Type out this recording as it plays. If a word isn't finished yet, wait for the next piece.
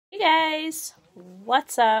guys,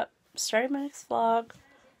 what's up? Starting my next vlog.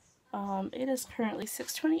 It is currently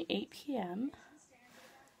 6:28 p.m.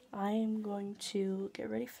 I am going to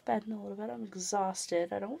get ready for bed in a little bit. I'm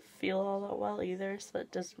exhausted. I don't feel all that well either, so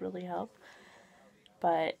that doesn't really help.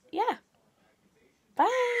 But yeah, bye.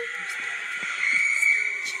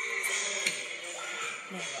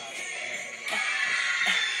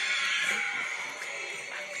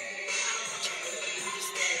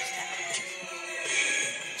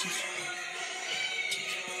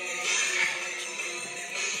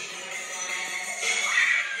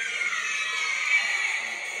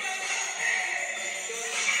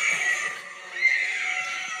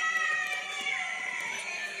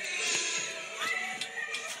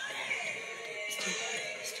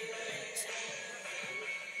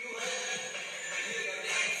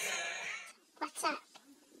 What's up?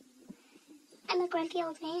 I'm a grumpy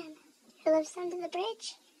old man who lives under the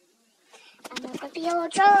bridge. I'm a grumpy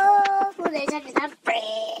old troll who lives under the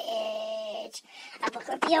bridge. I'm a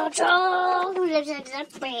grumpy old troll who lives under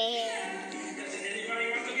the bridge. Anybody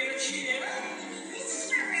want to get a cheer?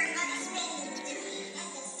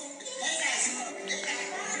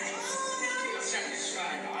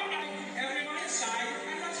 Satisfied. All right, everybody inside.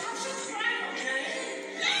 And let's have some fun, okay?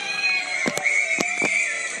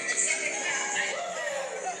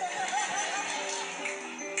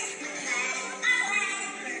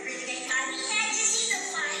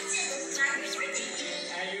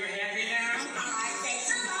 Are you happy now?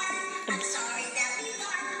 I'm sorry that we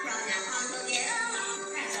got run up on the hill.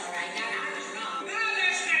 That's all right. Now I was wrong. No,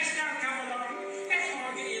 that's nice. Now come along. Let's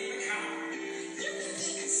all get in the car. You can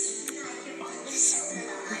take a seat like you're on the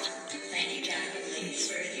soda. Anytime, please.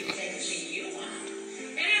 First, you can see you want.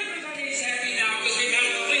 Everybody's happy now because we've had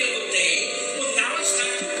a real day. Well, now it's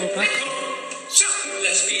time to go back home. So,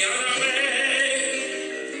 let's be on our way.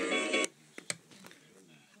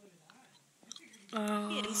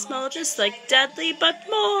 You smell just like Dudley, but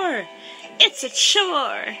more. It's a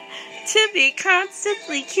chore to be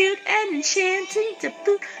constantly cute and enchanting to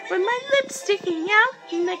boot with my lips sticking out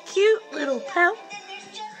in a cute little pout.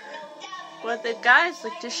 What the guys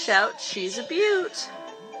like to shout, she's a beaut.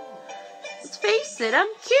 Let's face it,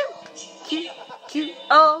 I'm cute, cute, cute.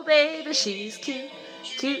 Oh baby, she's cute,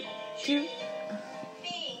 cute, cute.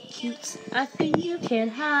 Cute's a thing you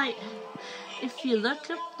can't hide. If you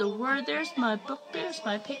look up the word, there's my book, there's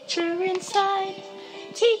my picture inside.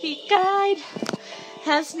 TV Guide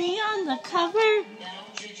has me on the cover.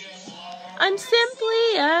 I'm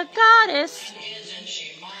simply a goddess,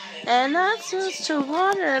 and that's just to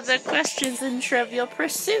one of the questions in Trivial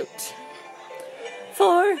Pursuit.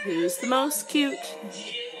 For who's the most cute?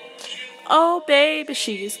 Oh baby,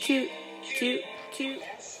 she's cute, cute, cute.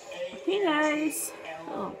 Hey guys.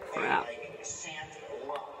 Oh crap.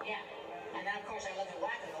 And then, of course, I look at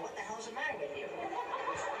Wacko and go, what the hell's the matter with you?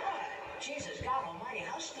 Jesus, God almighty,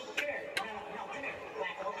 how stupid. Come here. No, come here.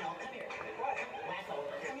 Wacko, no, come here. Wacko,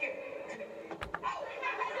 come here. Come here. Oh!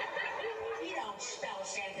 You don't spell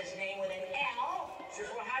Santa's name with an L. Says,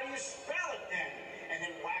 well, how do you spell it then? And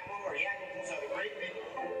then Wacko or Yakko pulls out a great big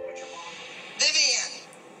what's your mom? Vivian,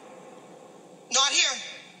 not here.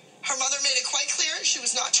 Her mother made it quite clear she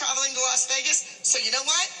was not traveling to Las Vegas. So you know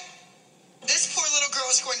what? This poor little girl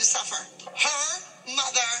is going to suffer. Her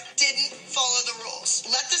mother didn't follow the rules.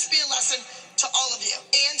 Let this be a lesson to all of you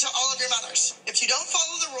and to all of your mothers. If you don't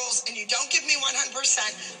follow the rules and you don't give me 100%,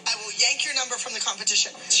 I will yank your number from the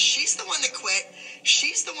competition. She's the one that quit.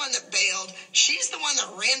 She's the one that bailed. She's the one that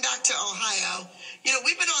ran back to Ohio. You know,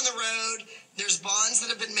 we've been on the road. There's bonds that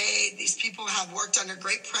have been made. These people have worked under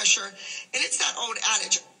great pressure. And it's that old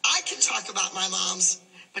adage, I can talk about my moms,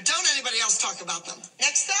 but don't anybody else talk about them.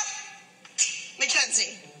 Next up,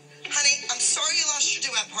 Mackenzie. Honey, I'm sorry you lost your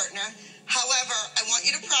duet partner. However, I want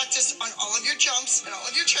you to practice on all of your jumps and all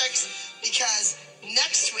of your tricks because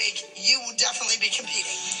next week you will definitely be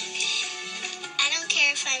competing. I don't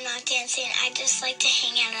care if I'm not dancing. I just like to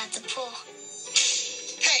hang out at the pool.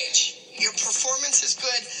 Paige, your performance is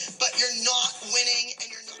good, but you're not winning and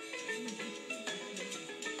you're not...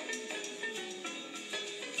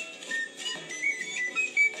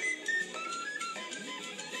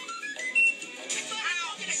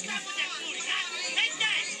 Stop with that booty, huh? Take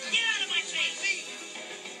that! Get out of my face!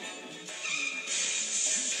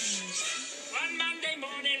 One Monday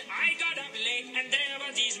morning, I got up late, and there were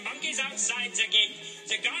these monkeys outside the gate.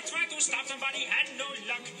 The guards tried to stop somebody, had no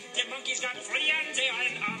luck. The monkeys got free and they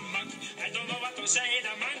ran amok. I don't know what to say,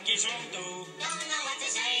 the monkeys won't do. Don't know what to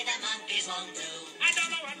say, the monkeys won't do. I don't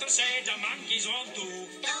know what to say, the monkeys won't do.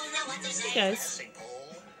 Don't know what to say. Hey guys.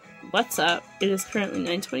 What's up? It is currently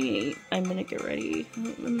 9:28. I'm gonna get ready.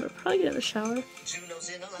 I'm gonna probably get in the shower.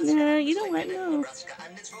 Nah, you know what? No.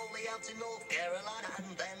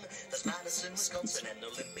 There's Madison, Wisconsin, and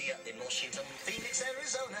Olympia in Washington, Phoenix,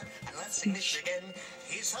 Arizona, and Lansing, Michigan.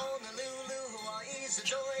 Here's Honolulu, Hawaii's a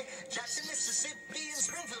joy. Jackson, Mississippi, and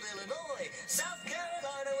Springfield, Illinois. South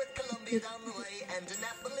Carolina with Columbia down the way, and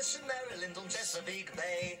Annapolis in Maryland on Chesapeake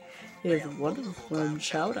Bay. Here's one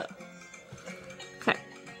shout-out. Okay.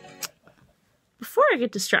 Before I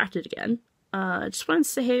get distracted again, I just wanted to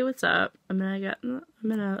say, hey, what's up?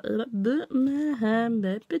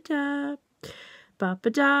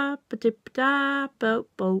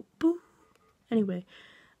 Anyway,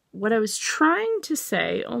 what I was trying to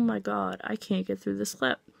say, oh my god, I can't get through this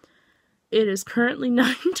clip. It is currently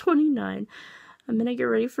 9:29. I'm gonna get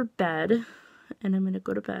ready for bed, and I'm gonna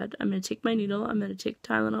go to bed. I'm gonna take my needle, I'm gonna take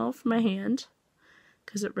Tylenol for my hand,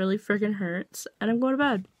 because it really friggin' hurts, and I'm going to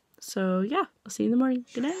bed. So, yeah, I'll see you in the morning.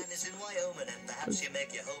 Good night. In Wyoming, and perhaps you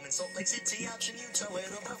make your home in Salt Lake City, out in Utah, where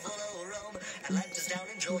the buffalo roam. Atlanta's down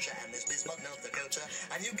in Georgia, and there's Bismarck, North Dakota,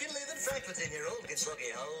 and you can live in Frankfurt in your old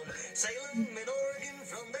Kentucky home. Salem in Oregon,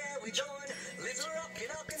 from there we join. Little Rock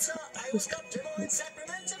in Arkansas, Iowa, Scott, Des Moines,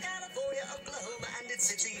 Sacramento, California, Oklahoma, and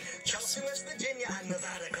its city, Charleston, West Virginia, and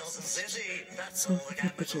Nevada, Carson City. That's all the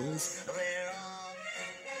capitals. There are.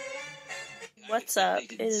 What's up?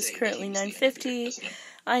 It is currently 9:50.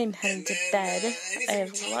 I am heading to bed. I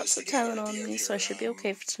have lots of Tylenol on me, so I should be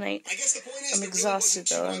okay for tonight. I'm exhausted,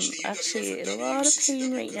 though. I'm actually in a lot of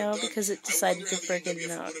pain right now because it decided to friggin',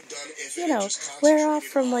 wear off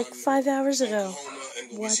from like 5 hours ago.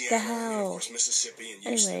 What the hell?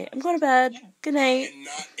 Anyway, I'm going to bed. Good night.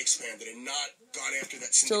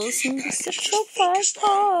 Still listening to 605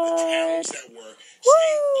 Pod.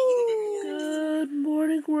 Woo! Good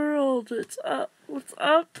morning, world. It's up. What's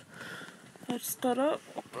up? I just got up.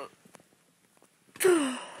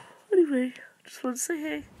 Anyway, just want to say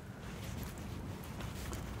hey.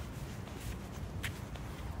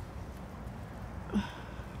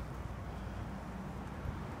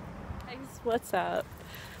 Guys, what's up?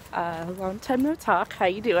 Long time no talk. How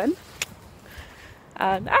you doing?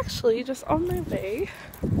 I'm actually just on my way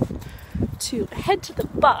to head to the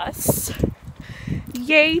bus.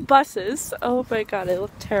 Yay, buses. Oh my god, I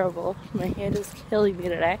look terrible. My hand is killing me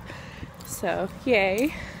today. So,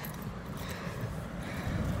 yay.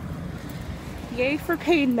 Yay for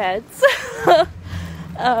pain meds.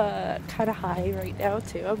 Kind of high right now,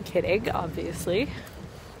 too. I'm kidding, obviously.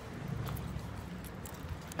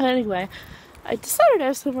 Anyway, I decided I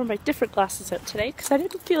was going to wear my different glasses out today because I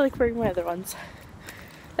didn't feel like wearing my other ones.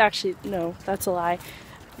 Actually, no, that's a lie.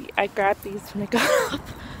 I grabbed these when I got up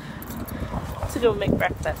to go make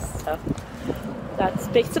breakfast, so that's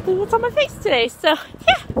basically what's on my face today. So,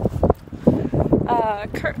 yeah.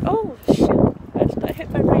 Oh, shoot. I just got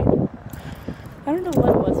hit by rain. I don't know what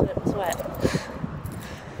it was, but it was wet.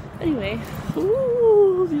 Anyway.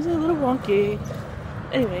 Ooh, these are a little wonky.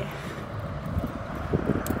 Anyway,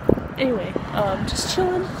 just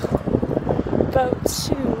chilling. About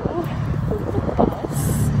to the bus.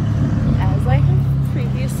 As I have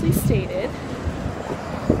previously stated.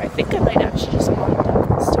 I think I might actually just walk down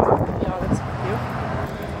the store, to be honest with you.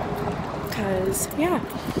 Because, yeah.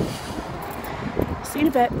 See you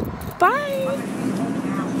in a bit. Bye!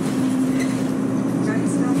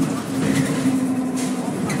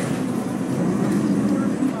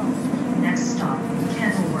 Next stop,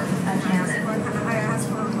 Kenilworth, Accountant.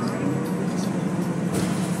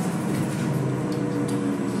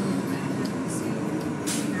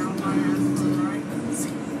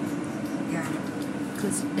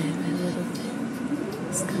 Because every little thing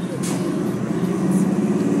is gonna be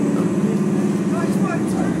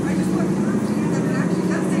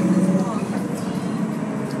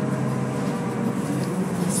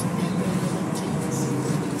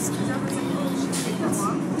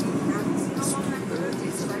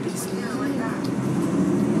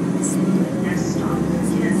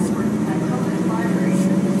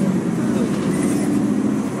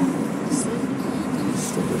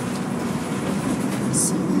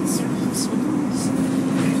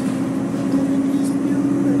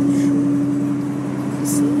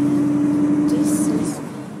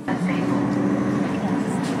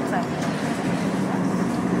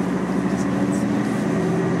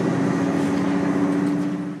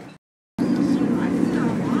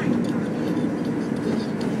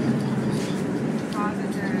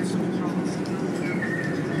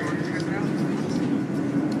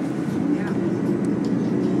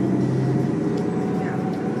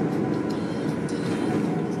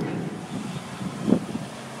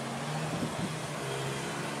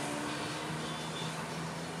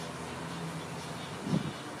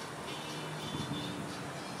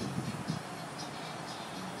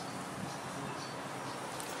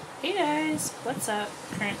Hey guys, what's up?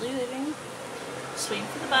 Currently leaving. Just waiting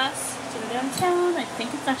for the bus to go downtown. I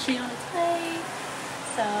think it's actually on its way.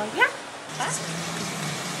 So yeah, bye.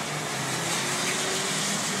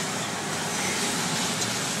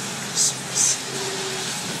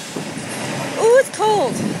 Oh, it's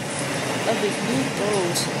cold. Lovely blue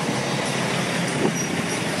gold.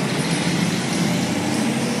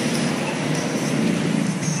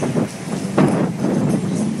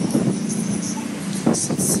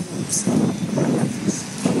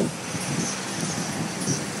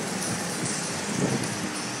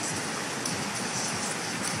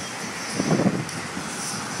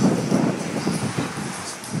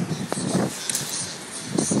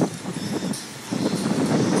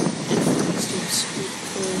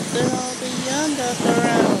 Then I'll be under the